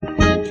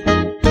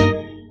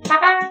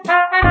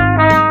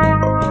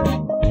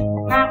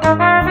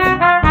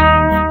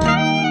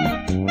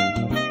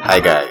Hi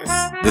guys,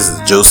 this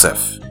is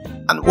Joseph,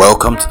 and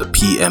welcome to the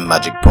PM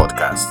Magic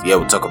Podcast. Here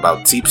we talk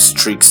about tips,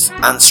 tricks,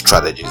 and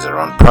strategies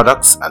around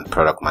products and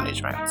product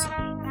management,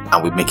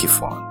 and we make it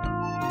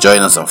fun.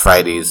 Join us on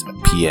Fridays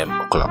at PM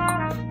o'clock.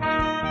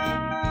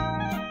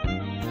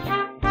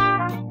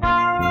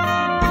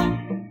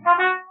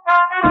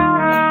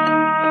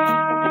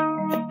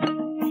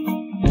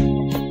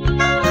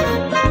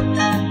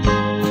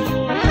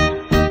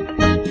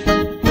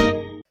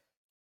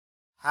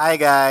 Hi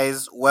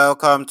guys,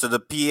 welcome to the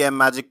PM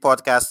Magic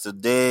Podcast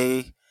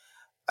today.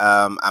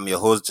 I'm your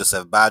host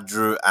Joseph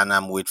Badru, and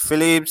I'm with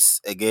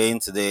Phillips again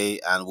today,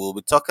 and we'll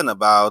be talking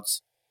about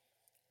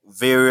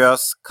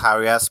various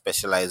career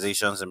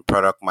specializations in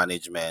product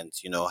management.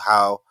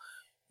 How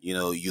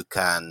you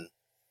can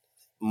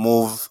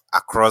move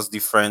across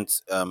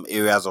different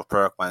areas of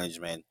product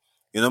management.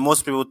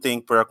 Most people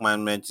think product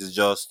management is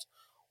just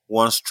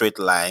one straight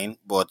line,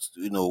 but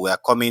we are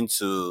coming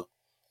to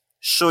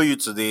show you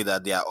today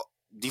that there are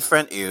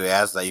different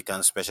areas that you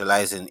can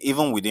specialize in,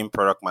 even within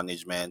product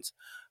management.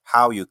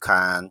 How you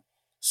can,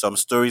 some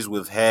stories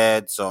we've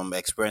heard, some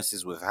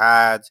experiences we've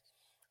had,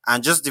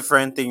 and just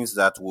different things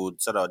that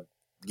would sort of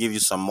give you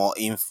some more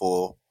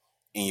info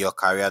in your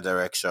career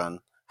direction.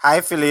 Hi,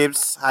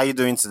 Phillips. How you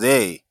doing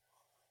today?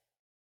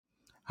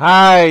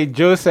 Hi,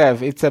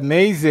 Joseph. It's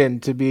amazing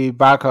to be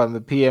back on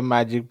the PM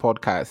Magic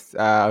podcast.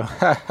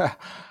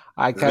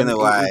 I It's been can. a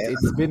while.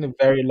 It's been a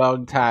very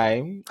long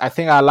time. I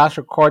think our last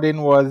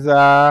recording was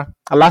our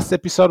last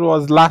episode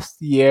was last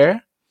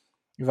year,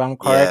 if I'm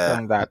correct Yeah,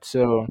 on that.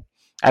 So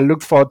I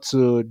look forward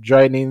to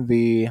joining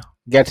the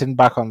getting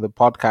back on the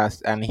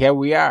podcast, and here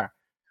we are.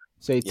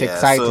 So it's yeah. So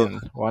exciting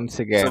once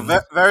So again.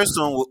 very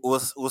soon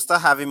we'll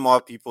start having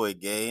more people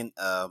again.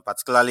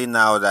 Particularly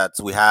now that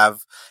we have,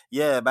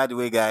 yeah. By the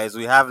way, guys,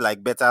 we have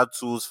like better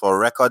tools for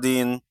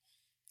recording.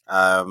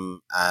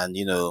 And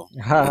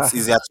it's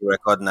easier to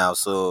record now,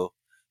 so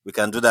we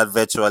can do that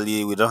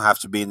virtually. We don't have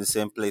to be in the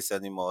same place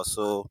anymore.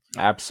 So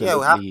yeah, we have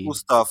cool Absolutely,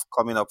 stuff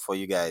coming up for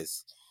you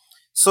guys.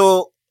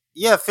 So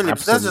yeah,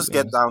 Phillips, let's just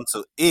get absolutely. down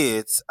to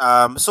it.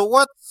 So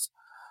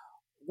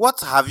what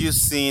have you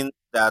seen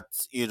that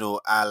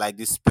are like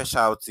the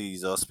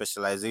specialties or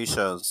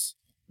specializations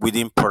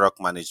within product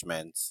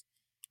management?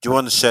 Do you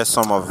want to share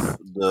some of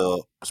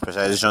the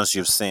specializations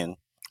you've seen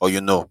or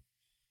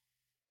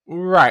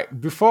Right.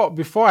 Before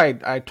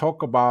I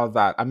talk about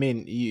that, I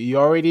mean, you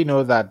already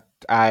know that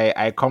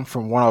I come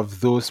from one of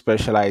those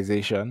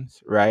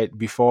specializations, right?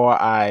 Before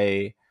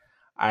I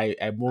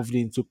moved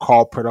into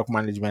core product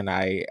management,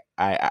 I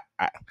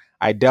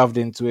delved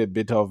into a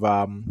bit of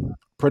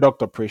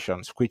product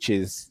operations, which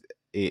is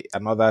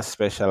another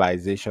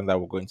specialization that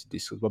we're going to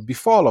discuss. But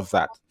before all of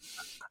that,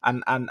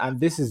 and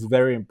this is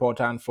very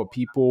important for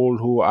people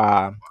who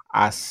are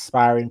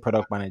aspiring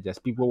product managers,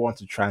 people who want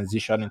to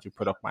transition into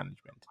product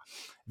management.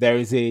 There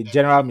is a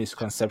general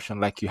misconception,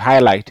 like you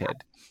highlighted,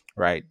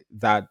 right,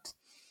 that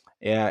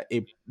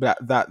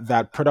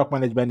that product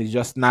management is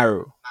just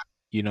narrow.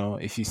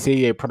 If you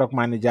say a product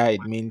manager,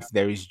 it means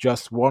there is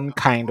just one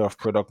kind of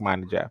product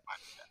manager,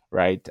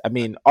 right? I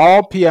mean,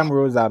 all PM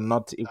roles are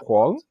not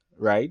equal,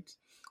 right?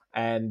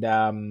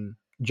 And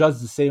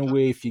just the same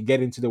way, if you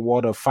get into the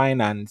world of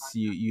finance,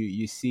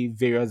 you see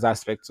various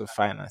aspects of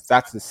finance.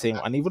 That's the same,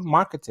 and even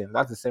marketing.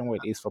 That's the same way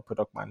it is for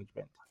product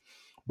management.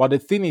 But the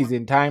thing is,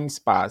 in times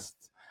past,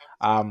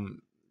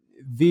 um,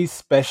 these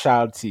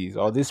specialties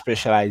or these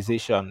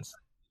specializations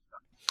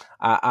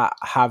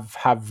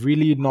have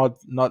really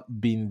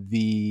not been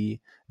the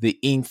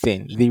in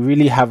thing. They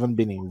really haven't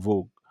been in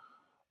vogue.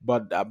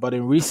 But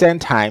in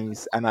recent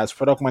times, and as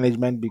product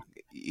management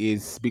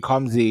is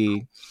becomes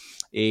a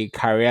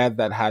career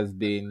that has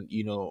been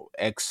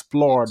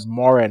explored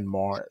more and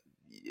more,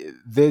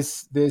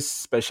 this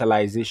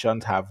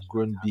specializations have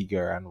grown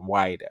bigger and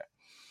wider,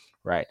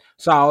 right?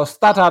 So I'll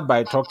start out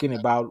by talking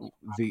about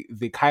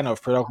the kind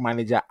of product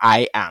manager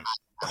I am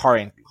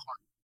currently,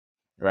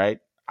 right?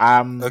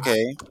 um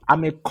Okay.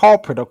 I'm a core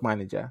product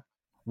manager.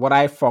 What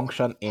I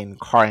function in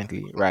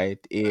currently, right,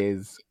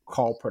 is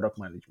core product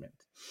management.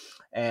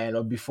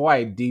 And before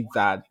I did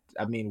that,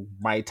 I mean,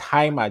 my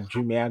time at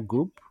Jumia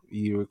Group,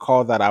 you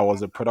recall that I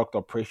was a product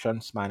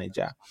operations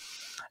manager.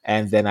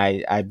 And then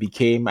I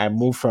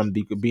moved from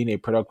being a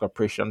product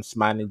operations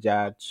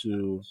manager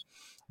to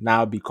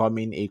now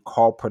becoming a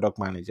core product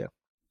manager.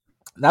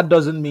 That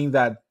doesn't mean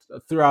that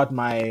throughout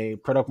my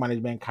product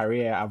management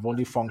career, I've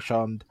only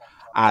functioned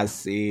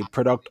as a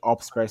product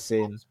ops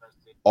person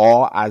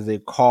or as a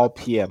core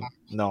PM.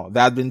 No,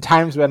 there have been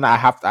times when I've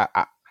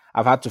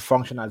had to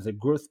function as a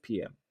growth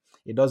PM.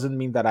 It doesn't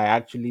mean that I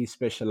actually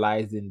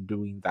specialized in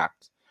doing that,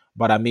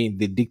 but I mean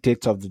the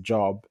dictates of the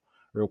job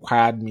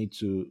required me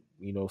to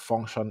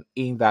function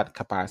in that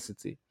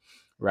capacity,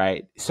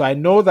 right? So I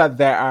know that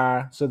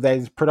there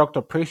is product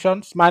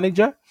operations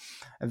manager,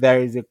 there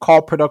is a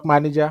core product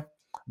manager,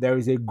 there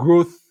is a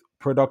growth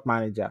product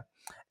manager.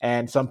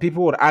 And some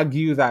people would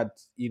argue that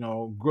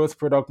growth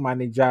product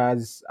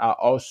managers are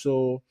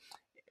also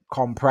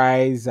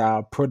comprise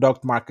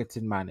product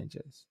marketing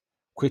managers,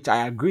 which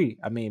I agree.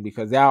 I mean,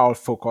 because they are all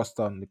focused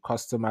on the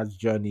customer's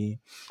journey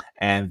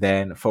and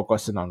then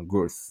focusing on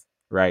growth,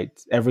 right?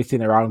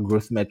 Everything around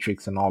growth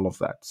metrics and all of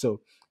that.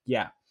 So,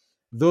 yeah,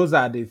 those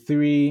are the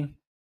three.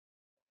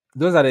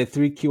 Those are the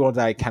three keywords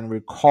I can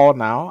recall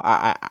now.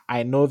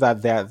 I know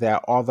that there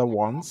are other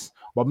ones,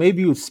 but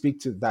maybe you speak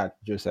to that,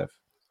 Joseph.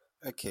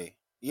 Okay.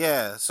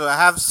 Yeah. So I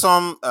have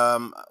some.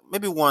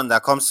 Maybe one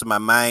that comes to my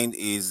mind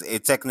is a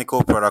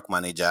technical product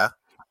manager.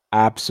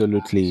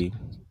 Absolutely.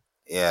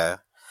 Yeah.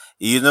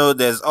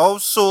 There's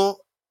also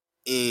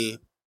a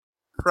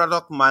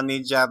product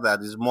manager that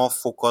is more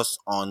focused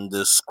on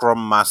the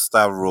Scrum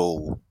Master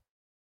role,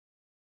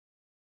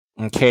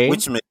 Okay.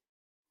 which may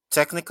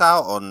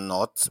technical or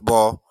not,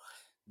 but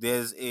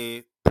there's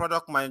a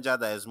product manager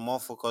that is more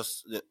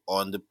focused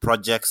on the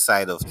project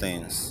side of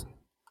things,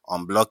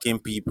 on blocking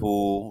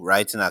people,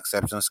 writing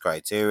acceptance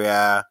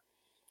criteria,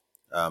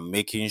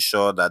 making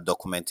sure that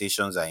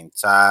documentations are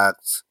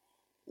intact,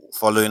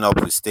 following up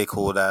with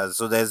stakeholders.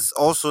 So there's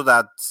also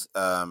that,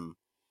 and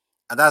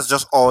that's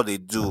just all they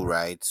do,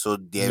 right? So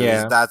there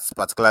is Yeah. that,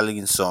 particularly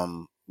in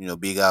some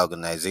bigger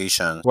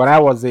organizations. When I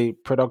was a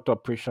product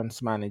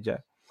operations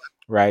manager,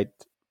 right?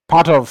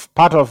 Part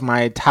of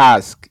my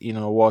task,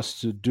 was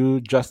to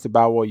do just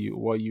about what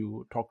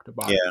you talked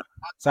about. Yeah,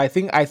 So I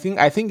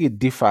think it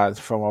differs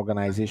from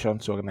organization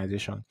to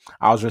organization.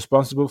 I was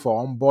responsible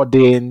for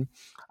onboarding,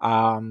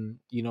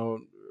 you know,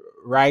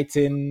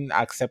 writing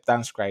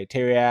acceptance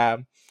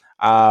criteria,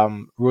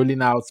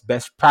 rolling out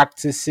best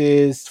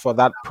practices for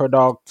that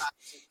product,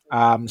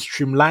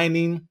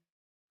 streamlining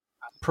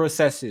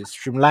processes,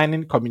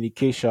 streamlining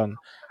communication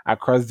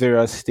across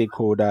various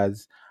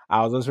stakeholders.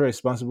 I was also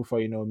responsible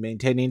for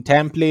maintaining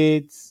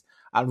templates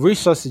and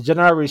resources,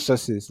 general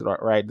resources,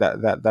 right?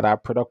 That our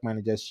product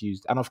managers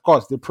used, and of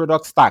course the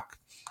product stack.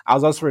 I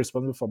was also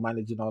responsible for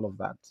managing all of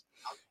that.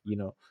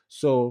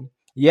 So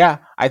yeah,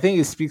 I think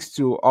it speaks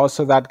to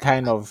also that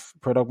kind of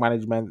product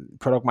manager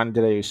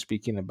that you're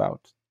speaking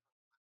about.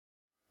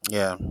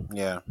 yeah,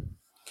 yeah.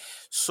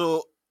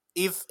 So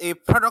if a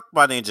product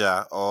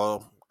manager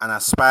or an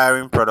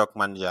aspiring product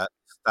manager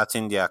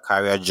starting their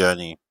career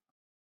journey,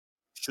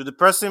 should the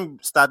person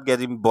start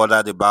getting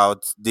bothered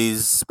about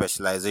these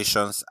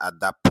specializations at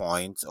that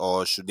point,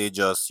 or should they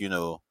just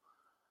go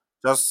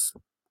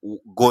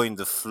in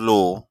the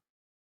flow,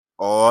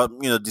 or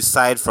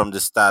decide from the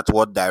start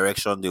what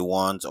direction they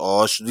want,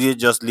 or should they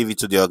just leave it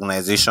to the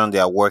organization they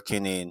are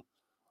working in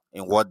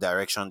what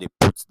direction they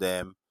put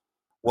them?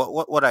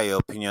 What are your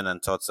opinion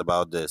and thoughts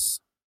about this?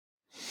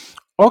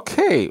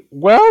 Okay,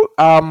 well,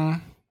 I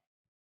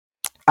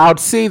would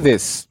say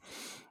this,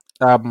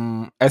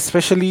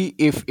 especially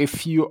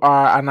if you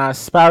are an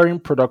aspiring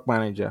product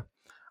manager,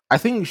 I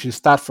think you should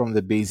start from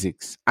the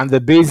basics, and the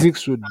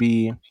basics would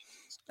be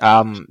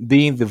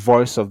being the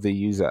voice of the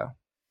user,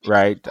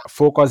 right?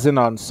 Focusing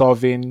on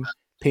solving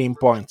pain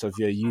points of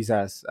your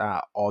users,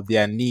 or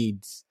their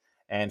needs,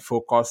 and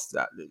focus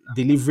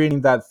delivering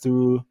that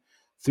through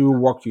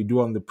work you do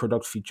on the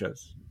product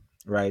features,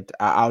 right?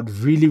 I would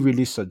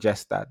really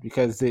suggest that,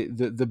 because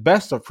the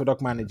best of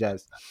product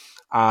managers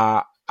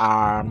are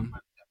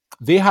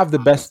they have the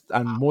best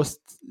and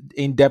most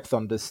in-depth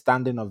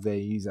understanding of their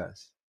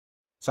users.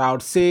 So I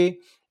would say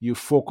you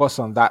focus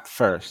on that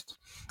first.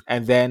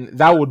 And then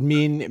that would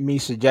mean me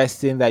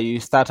suggesting that you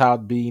start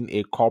out being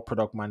a core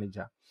product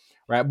manager.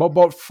 Right.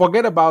 But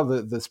forget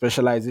about the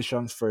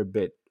specializations for a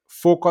bit.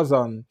 Focus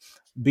on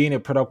being a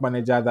product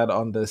manager that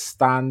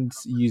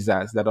understands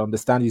users, that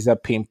understand user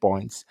pain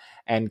points,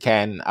 and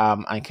can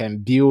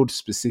build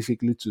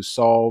specifically to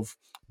solve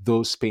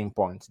those pain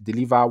points.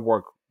 Deliver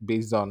work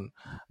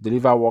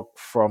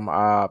from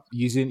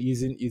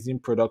using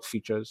product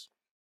features,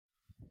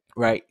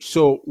 right?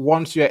 So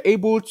once you're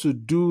able to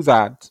do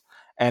that,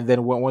 and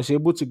then once you're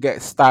able to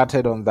get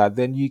started on that,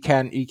 then you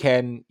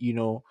can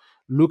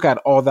look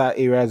at other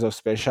areas of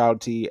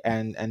specialty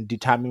and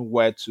determine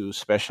where to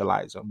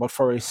specialize on. But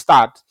for a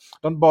start,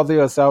 don't bother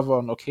yourself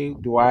on, okay,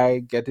 do I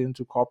get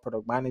into core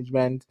product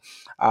management,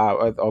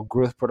 or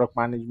growth product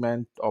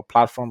management, or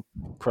platform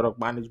product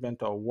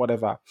management, or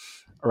whatever,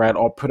 right?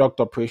 Or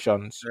product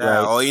operations, Yeah, right?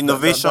 or don't, don't,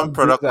 innovation don't do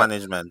product that.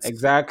 management.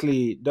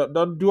 Exactly.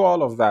 Don't do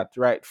all of that,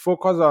 right?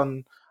 Focus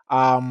on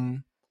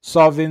um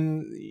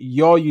solving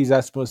your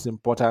users most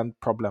important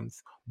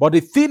problems. But the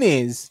thing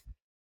is,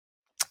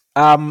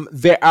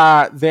 there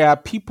are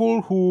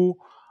people who,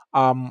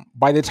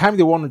 by the time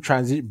they want to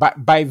transition,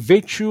 by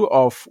virtue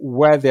of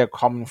where they're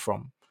coming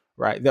from,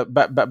 right,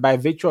 by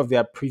virtue of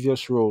their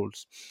previous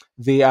roles,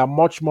 they are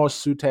much more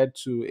suited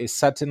to a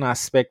certain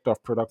aspect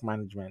of product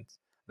management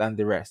than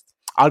the rest.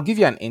 I'll give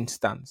you an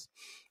instance,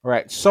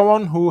 right?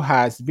 Someone who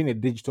has been a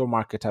digital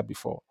marketer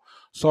before,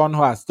 someone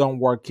who has done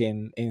work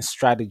in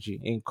strategy,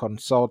 in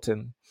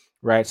consulting,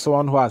 right?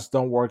 Someone who has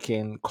done work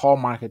in call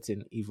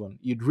marketing, even,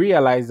 you'd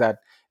realize that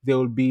they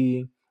will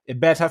be a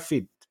better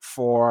fit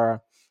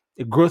for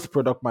a growth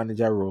product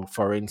manager role,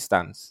 for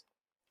instance,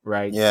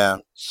 right? Yeah,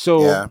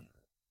 So yeah,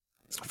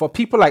 for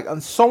people like,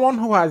 and someone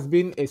who has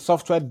been a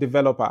software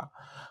developer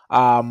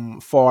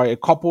for a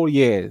couple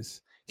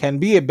years, can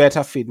be a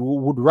better fit,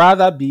 would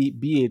rather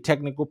be a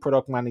technical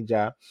product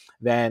manager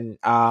than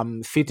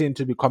fit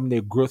into becoming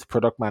a growth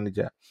product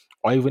manager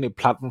or even a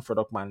platform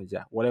product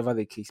manager, whatever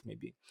the case may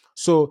be.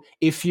 So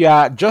if you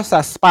are just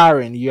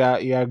aspiring, you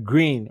are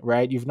green,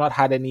 right? You've not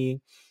had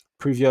any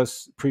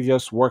previous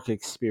work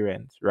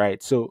experience,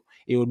 right? So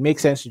it would make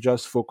sense to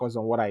just focus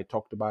on what I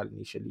talked about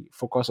initially.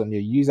 Focus on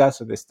your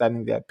users,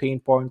 understanding their pain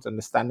points,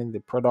 understanding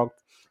the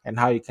product, and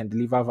how you can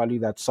deliver value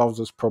that solves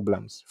those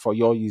problems for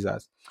your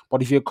users.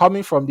 But if you're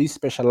coming from these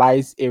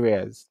specialized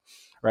areas,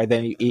 right,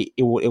 then it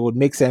would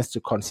make sense to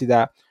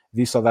consider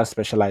this other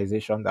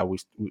specialization that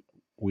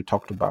we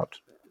talked about.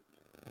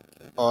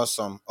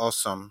 Awesome,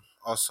 awesome,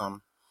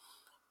 awesome.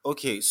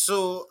 Okay,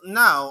 so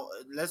now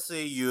let's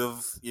say you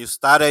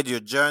started your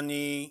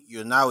journey.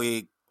 You're now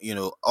a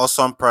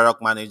awesome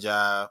product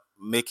manager,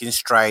 making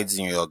strides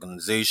in your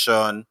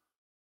organization.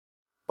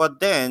 But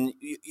then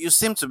you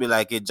seem to be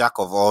like a jack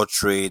of all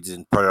trades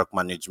in product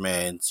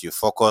management. You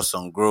focus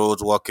on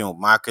growth, working with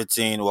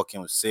marketing,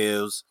 working with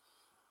sales.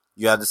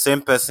 You are the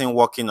same person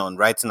working on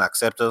writing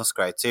acceptance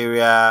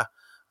criteria,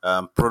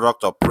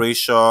 product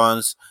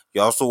operations.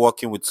 You're also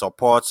working with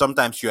support.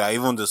 Sometimes you are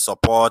even the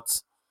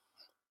support,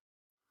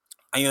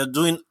 and you're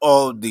doing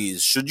all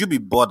these. Should you be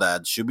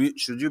bothered?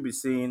 Should you be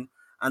saying?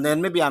 And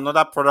then maybe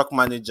another product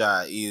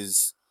manager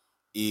is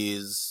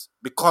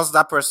because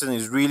that person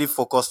is really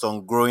focused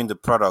on growing the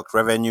product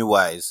revenue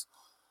wise.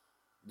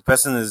 The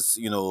person is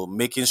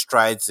making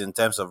strides in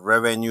terms of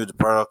revenue. The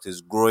product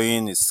is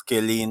growing, is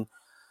scaling,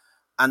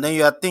 and then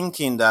you are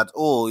thinking that,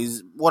 oh,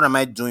 is what am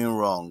I doing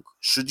wrong?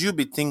 Should you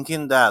be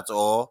thinking that,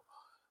 or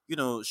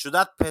should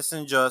that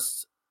person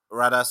just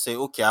rather say,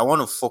 okay, I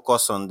want to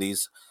focus on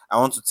this, I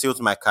want to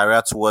tilt my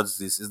career towards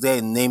this? Is there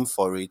a name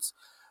for it?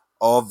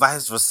 Or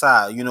vice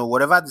versa?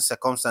 Whatever the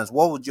circumstance,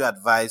 what would you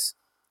advise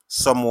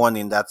someone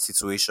in that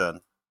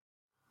situation?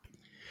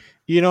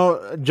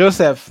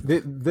 Joseph,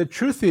 the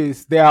truth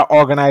is there are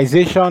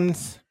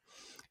organizations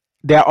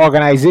that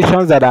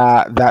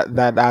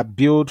are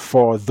built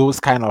for those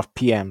kind of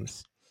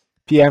PMs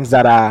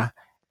that are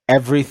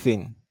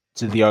everything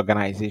to the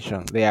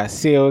organization. They are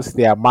sales,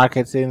 they are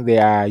marketing, they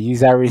are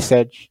user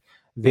research,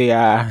 they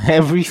are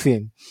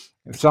everything.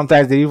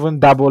 Sometimes they even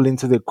dabble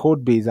into the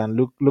code base and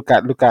look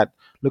at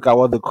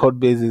what the code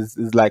base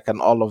is like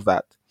and all of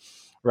that,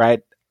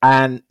 right?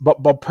 And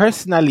but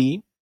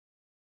personally,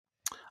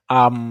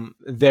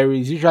 there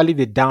is usually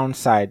the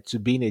downside to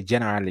being a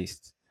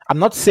generalist. I'm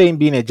not saying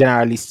being a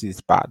generalist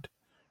is bad,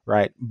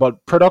 right?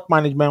 But product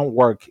management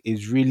work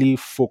is really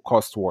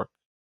focused work.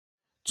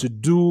 To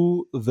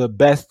do the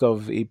best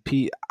of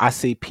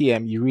as a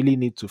PM, you really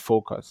need to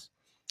focus,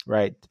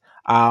 right?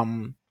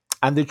 Um,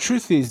 and the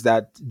truth is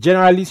that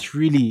generalists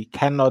really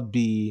cannot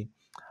be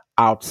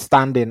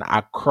outstanding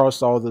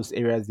across all those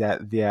areas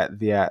that they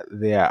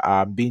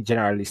are being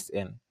generalists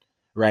in,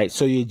 right?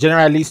 So you're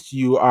generalist,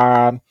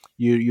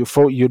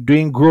 you're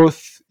doing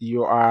growth,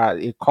 you are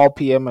a core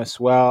PM as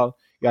well,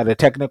 you are the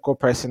technical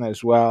person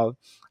as well,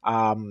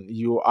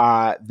 you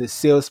are the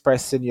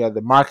salesperson, you are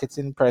the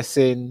marketing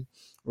person,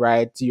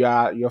 right?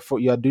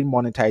 You're doing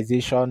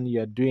monetization,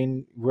 you're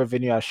doing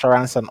revenue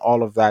assurance and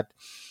all of that.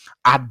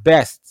 At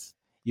best,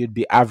 you'd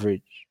be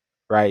average,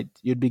 right?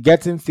 You'd be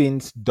getting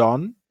things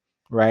done,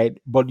 right?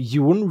 But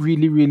you wouldn't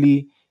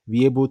really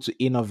be able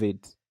to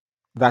innovate.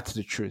 That's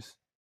the truth.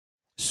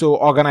 So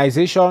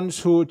organizations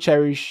who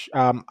cherish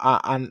and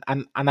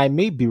I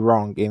may be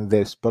wrong in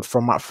this, but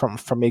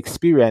from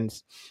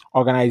experience,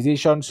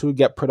 organizations who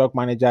get product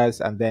managers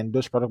and then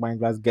those product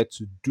managers get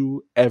to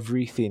do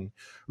everything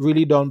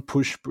really don't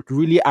push,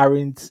 really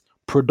aren't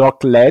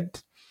product led,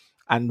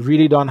 and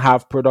really don't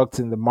have products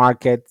in the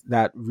market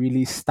that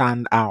really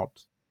stand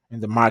out in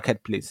the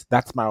marketplace.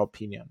 That's my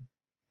opinion.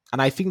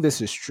 And I think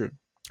this is true.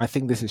 I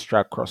think this is true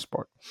across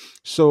board.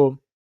 So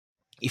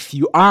if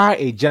you are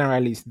a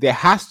generalist, there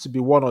has to be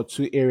one or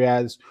two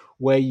areas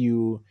where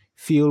you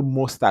feel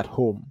most at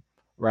home,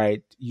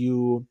 right?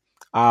 You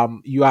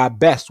are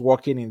best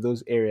working in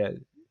those areas.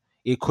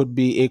 It could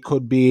be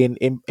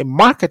in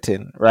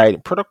marketing,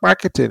 right? Product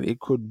marketing. It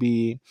could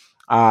be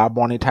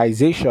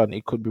monetization.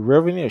 It could be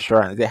revenue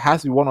assurance. There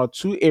has to be one or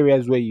two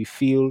areas where you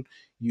feel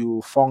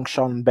you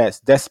function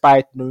best,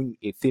 despite knowing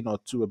a thing or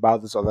two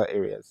about those other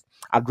areas.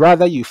 I'd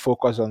rather you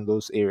focus on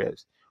those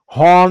areas,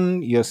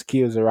 hone your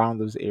skills around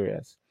those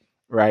areas,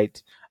 right?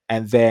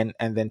 And then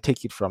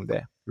take it from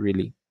there,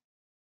 really.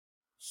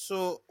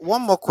 So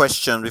one more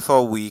question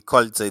before we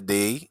call it a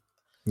day.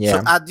 So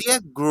Yeah. are there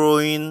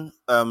growing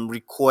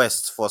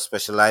requests for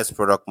specialized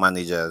product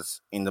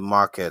managers in the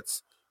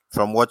market?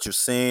 From what you've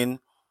seen,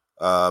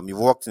 you've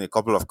worked in a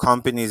couple of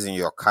companies in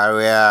your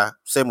career.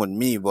 Same with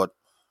me, but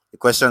the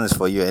question is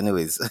for you,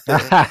 anyways.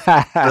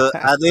 So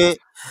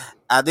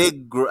are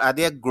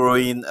they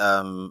growing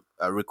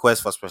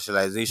requests for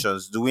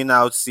specializations? Do we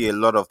now see a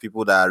lot of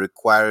people that are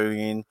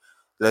requiring,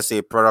 let's say,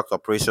 a product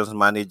operations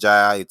manager,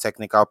 a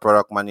technical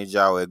product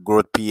manager, or a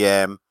growth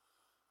PM,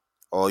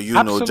 or just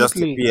a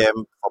Absolutely.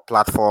 PM for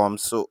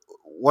platforms? So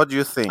what do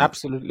you think?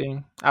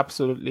 Absolutely.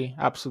 Absolutely.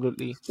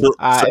 Absolutely. So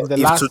In the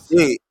if last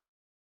today,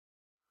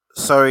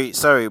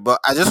 sorry, but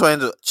I just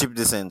wanted to chip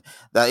this in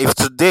that if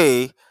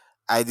today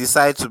I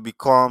decide to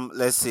become,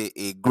 let's say,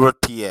 a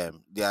growth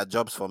PM, there are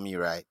jobs for me,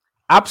 right?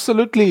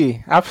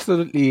 Absolutely,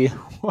 absolutely,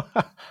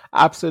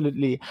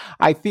 absolutely.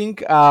 I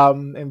think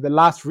in the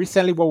last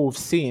recently, what we've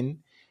seen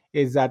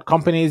is that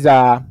companies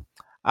are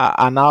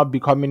now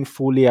becoming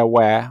fully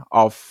aware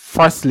of,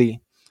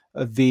 firstly,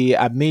 the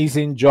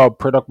amazing job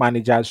product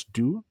managers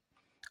do,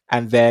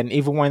 and then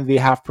even when they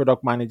have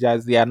product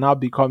managers, they are now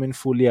becoming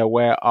fully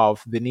aware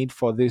of the need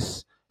for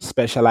these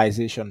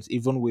specializations,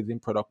 even within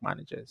product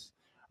managers,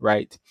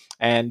 right?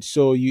 And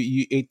so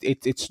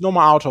it's no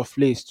more out of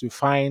place to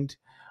find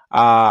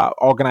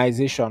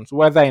organizations,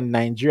 whether in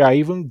Nigeria,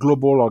 even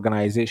global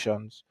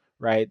organizations,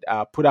 right,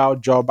 put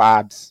out job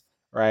ads,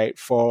 right,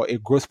 for a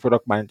growth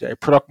product manager, a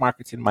product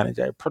marketing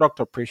manager, a product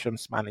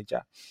operations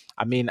manager.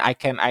 I mean, I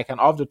can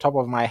off the top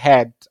of my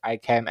head, I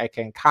can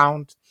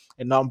count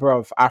a number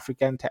of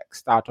African tech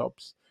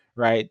startups,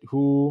 right,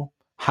 who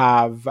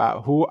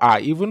are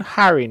even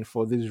hiring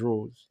for these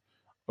roles.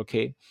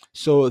 Okay,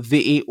 so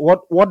the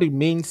what it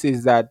means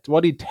is that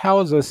what it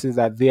tells us is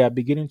that they are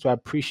beginning to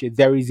appreciate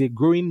there is a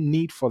growing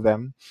need for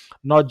them,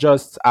 not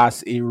just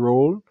as a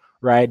role,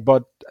 right,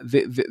 but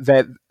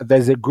that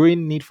there's a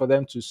growing need for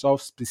them to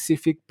solve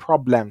specific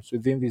problems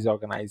within these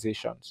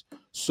organizations,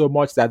 so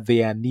much that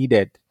they are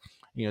needed,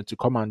 to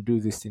come and do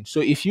this thing. So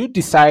if you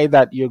decide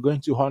that you're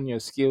going to hone your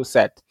skill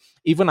set,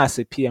 even as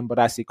a PM, but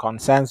as it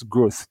concerns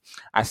growth,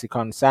 as it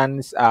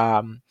concerns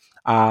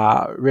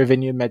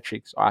revenue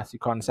metrics, or as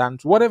it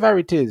concerns whatever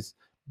it is,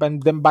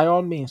 but then by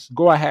all means,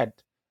 go ahead.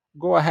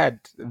 Go ahead.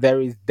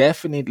 There is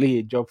definitely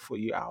a job for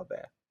you out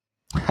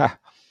there.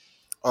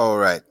 All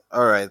right,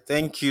 all right.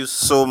 Thank you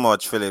so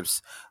much,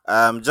 Phillips.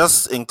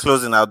 Just in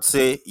closing, I would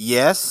say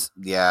yes,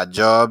 there are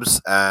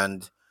jobs,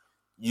 and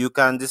you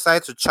can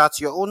decide to chart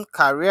your own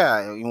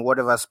career in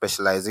whatever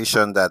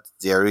specialization that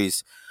there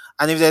is.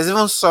 And if there's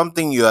even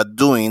something you are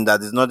doing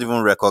that is not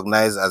even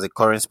recognized as a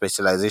current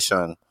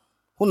specialization,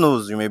 who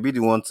knows? You may be the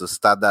one to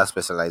start that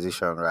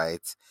specialization,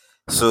 right?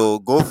 So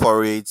go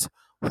for it,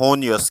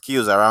 hone your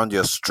skills around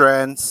your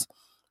strengths,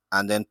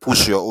 and then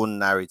push your own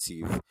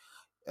narrative.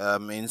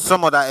 In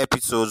some other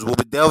episodes, we'll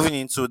be delving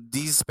into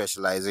these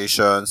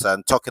specializations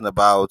and talking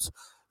about,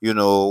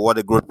 what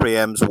the growth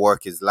PM's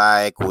work is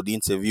like. Would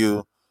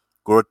interview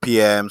growth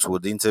PMs,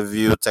 would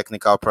interview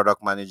technical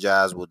product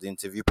managers, would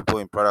interview people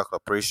in product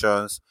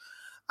operations,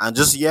 and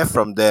just hear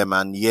from them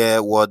and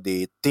hear what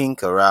they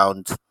think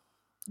around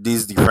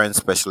these different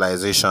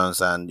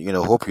specializations. And,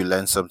 hope you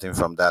learn something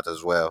from that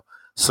as well.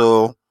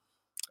 So,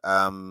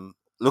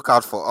 look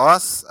out for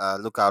us,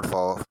 look out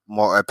for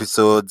more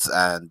episodes,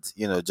 and,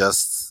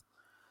 just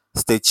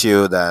stay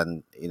chilled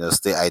and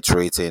stay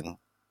iterating.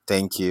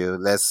 Thank you.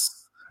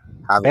 Let's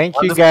have a Thank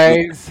you, wonderful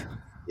week. guys.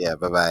 Yeah,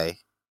 bye bye.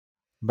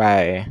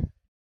 Bye.